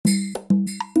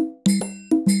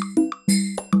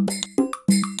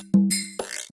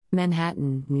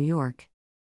Manhattan, New York.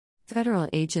 Federal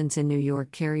agents in New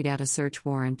York carried out a search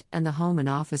warrant and the home and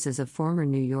offices of former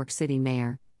New York City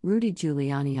Mayor Rudy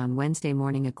Giuliani on Wednesday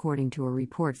morning, according to a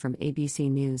report from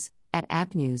ABC News, at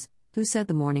App News, who said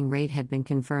the morning raid had been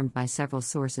confirmed by several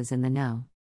sources in the know.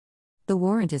 The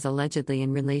warrant is allegedly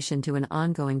in relation to an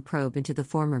ongoing probe into the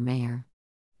former mayor.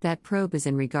 That probe is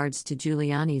in regards to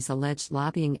Giuliani's alleged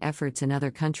lobbying efforts in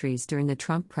other countries during the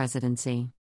Trump presidency.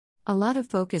 A lot of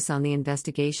focus on the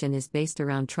investigation is based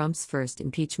around Trump's first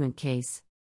impeachment case.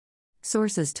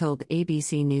 Sources told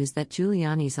ABC News that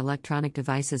Giuliani's electronic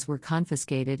devices were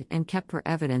confiscated and kept for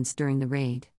evidence during the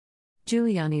raid.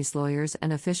 Giuliani's lawyers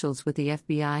and officials with the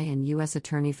FBI and U.S.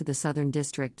 Attorney for the Southern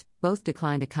District both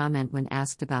declined to comment when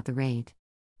asked about the raid.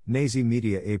 Nazi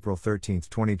Media, April 13,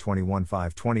 2021,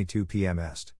 5:22 p.m.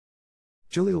 Est.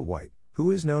 Jaleel White,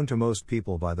 who is known to most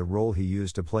people by the role he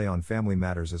used to play on Family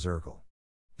Matters as Urkel,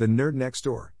 the nerd next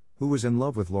door, who was in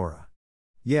love with Laura.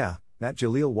 Yeah, that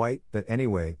Jaleel White. But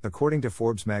anyway, according to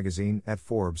Forbes magazine, at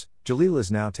Forbes, Jaleel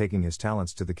is now taking his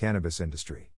talents to the cannabis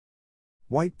industry.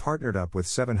 White partnered up with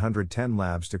 710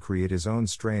 Labs to create his own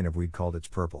strain of weed called It's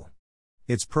Purple.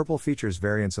 It's Purple features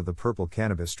variants of the purple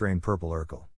cannabis strain Purple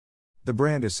Urkel. The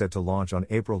brand is set to launch on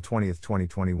April 20,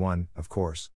 2021, of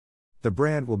course. The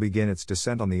brand will begin its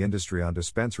descent on the industry on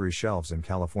dispensary shelves in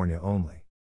California only.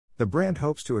 The brand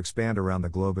hopes to expand around the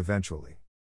globe eventually.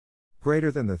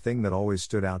 Greater than the thing that always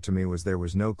stood out to me was there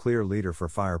was no clear leader for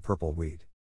Fire Purple weed.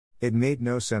 It made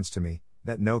no sense to me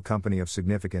that no company of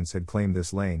significance had claimed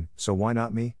this lane, so why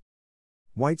not me?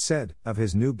 White said, of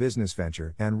his new business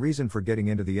venture and reason for getting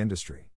into the industry.